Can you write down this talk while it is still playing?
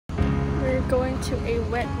to a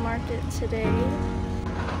wet market today.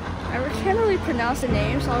 I can't really pronounce the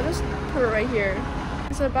name, so I'll just put it right here.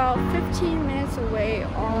 It's about 15 minutes away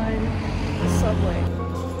on the subway.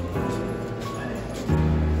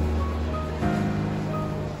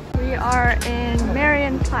 We are in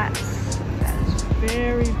Marienplatz. That's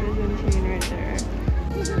very Byzantine right there.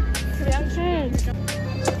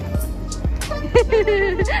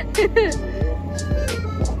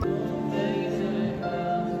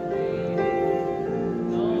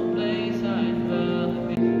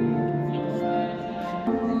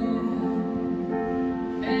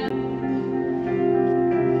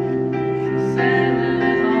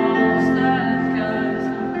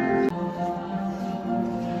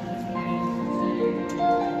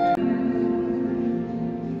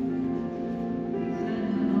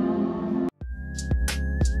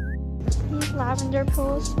 Lavender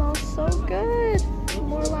pillows smell so good.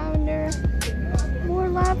 More lavender. More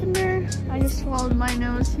lavender. I just swallowed my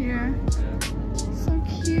nose here. So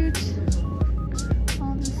cute.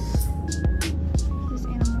 All these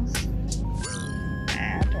animals.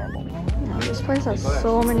 Adorable. Yeah, this place has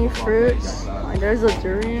so many fruits. Like there's a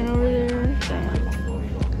durian over there.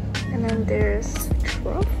 And then there's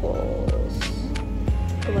truffles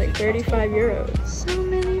for like 35 euros. So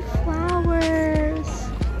many flowers.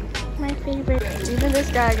 My favorite. Even this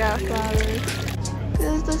guy got flowers.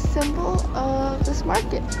 This is the symbol of this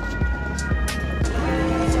market.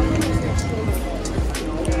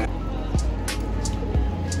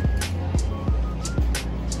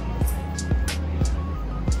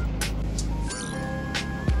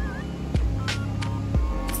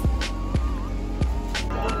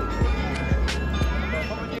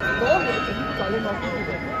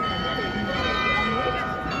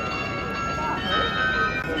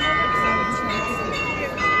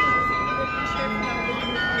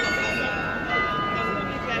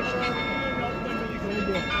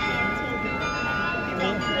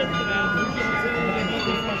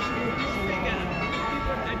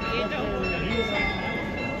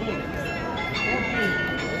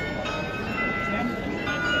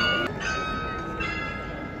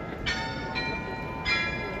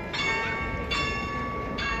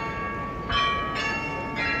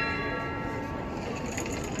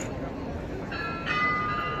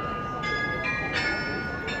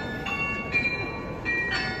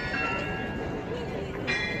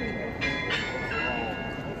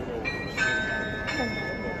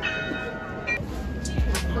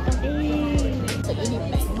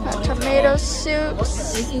 Tomato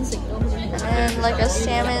soups and like a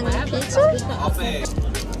salmon pizza.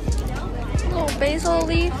 Little basil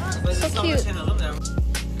leaf, so cute.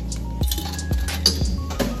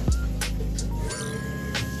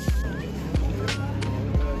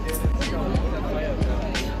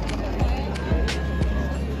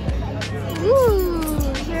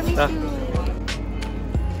 Ooh, tiramisu.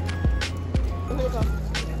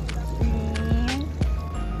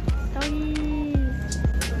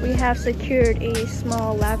 We have secured a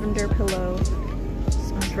small lavender pillow.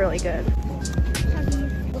 Smells really good.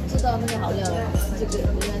 Lots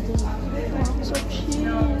of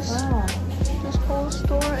cheese. This whole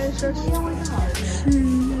store is just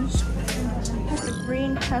cheese. The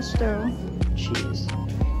green pesto cheese.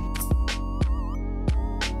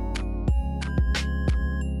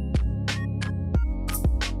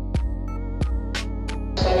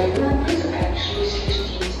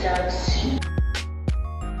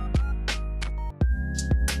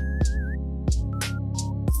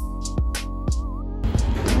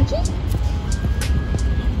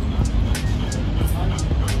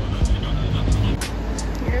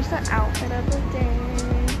 Here's the outfit of the day.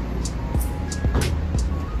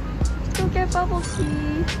 Let's go get bubble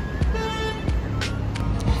tea.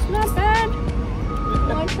 It's not bad.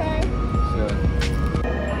 Wanna try? Sure.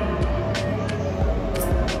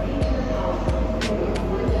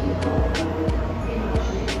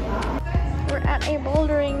 We're at a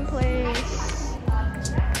bouldering place.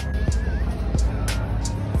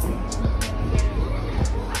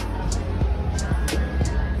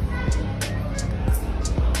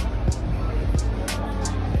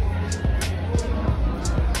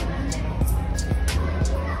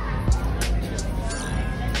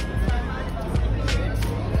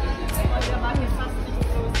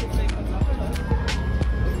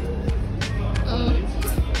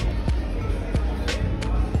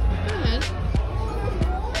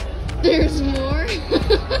 There's more?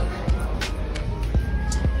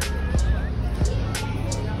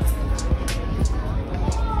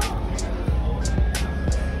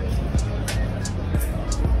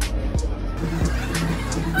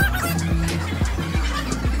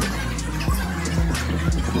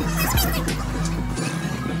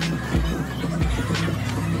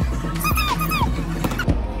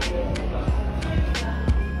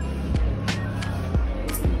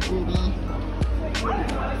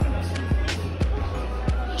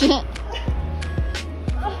 I'm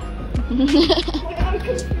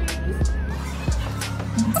confused.